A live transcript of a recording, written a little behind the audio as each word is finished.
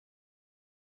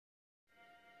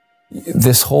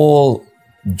This whole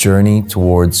journey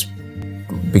towards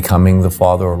becoming the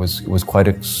father was quite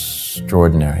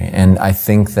extraordinary. And I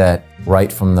think that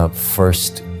right from the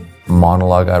first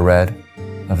monologue I read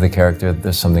of the character,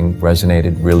 there's something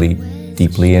resonated really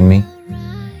deeply in me.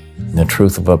 The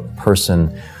truth of a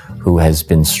person who has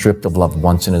been stripped of love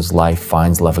once in his life,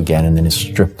 finds love again, and then is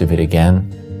stripped of it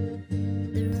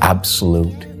again.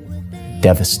 Absolute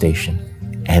devastation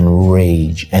and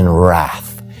rage and wrath.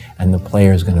 And the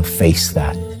player is going to face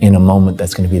that in a moment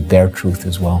that's going to be their truth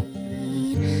as well.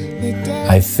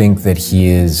 I think that he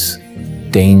is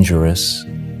dangerous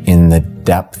in the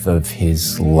depth of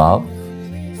his love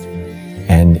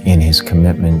and in his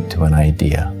commitment to an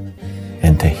idea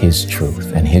and to his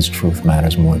truth. And his truth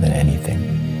matters more than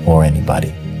anything or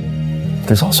anybody.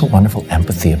 There's also wonderful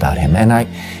empathy about him. And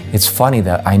it's funny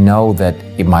that I know that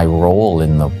my role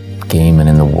in the game and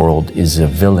in the world is a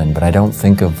villain, but I don't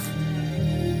think of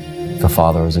the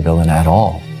father as a villain at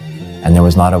all. And there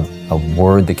was not a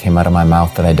word that came out of my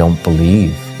mouth that I don't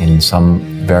believe in some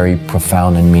very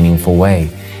profound and meaningful way.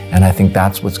 And I think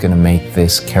that's what's going to make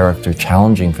this character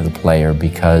challenging for the player,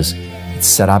 because it's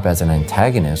set up as an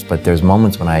antagonist, but there's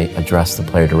moments when I address the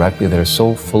player directly that are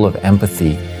so full of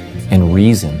empathy and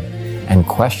reason and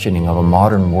questioning of a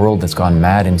modern world that's gone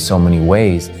mad in so many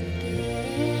ways.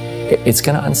 It's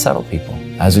going to unsettle people,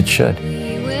 as it should.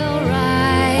 We will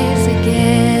rise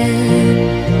again.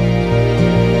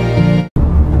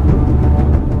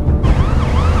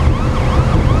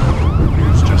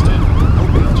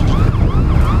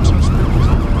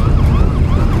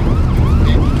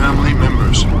 Family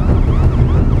members.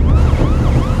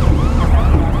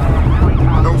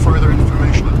 No further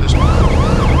information at this point.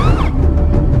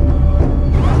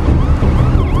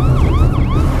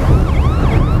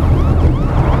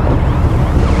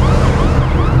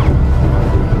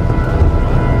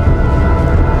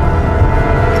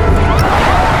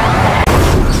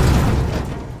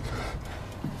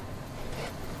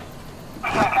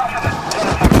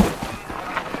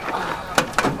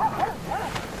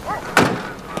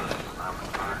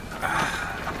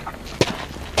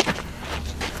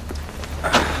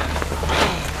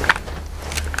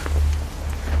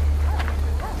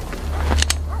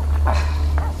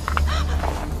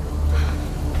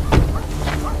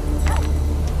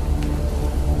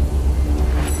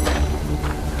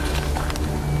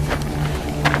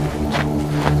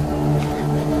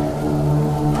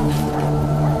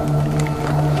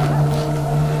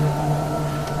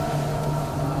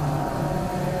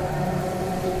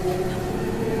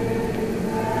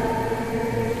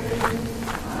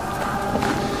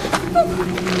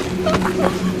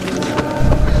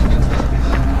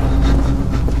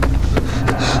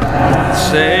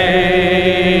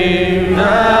 Saved a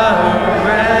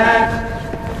wreck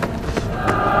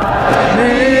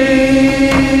me,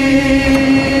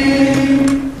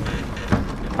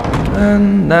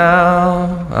 and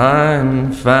now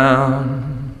I'm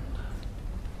found.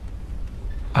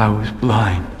 I was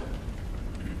blind.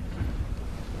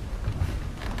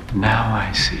 Now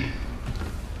I see.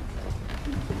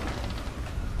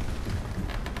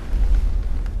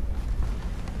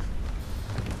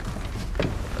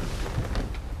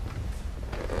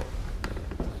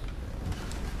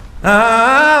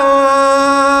 I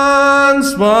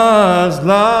once was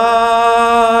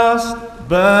lost,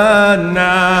 but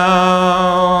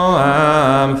now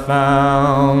I'm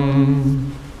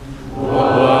found.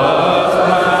 Was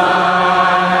blind,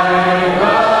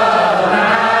 but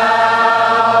now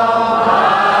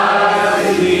I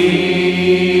see.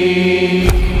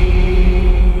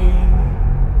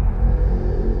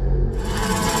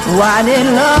 Why did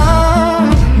love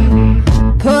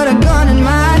put a gun in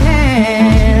my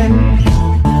hand?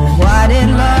 Why did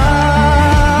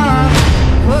love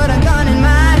put a gun in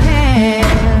my hand?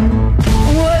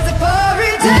 Was it for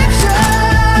redemption?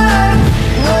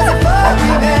 Was it for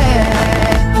revenge?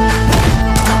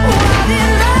 Why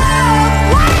did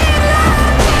love put a gun in my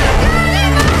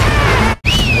hand?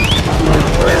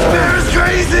 This bear is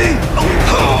crazy!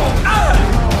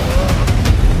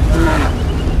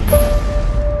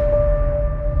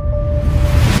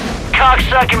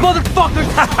 Cocksucking motherfuckers!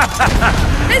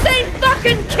 This ain't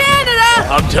fucking Canada!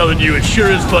 I'm telling you, it sure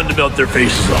is fun to melt their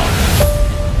faces off.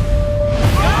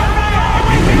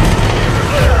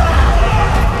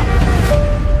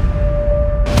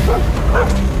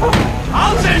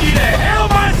 I'll send you to hell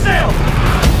myself!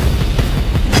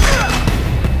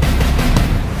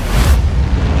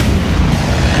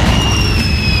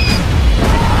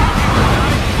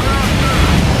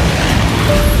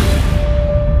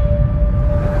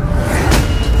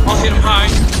 I'll hit him high.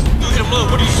 You hit him low.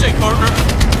 What do you say, partner?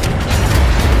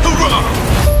 Hoorah!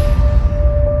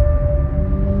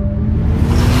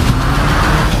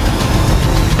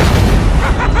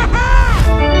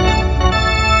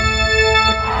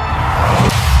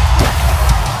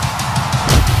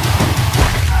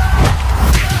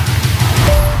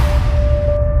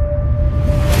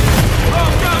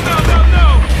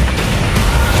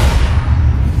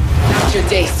 Not your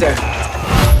day, sir.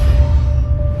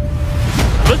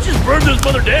 Let's just burn this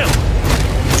mother down.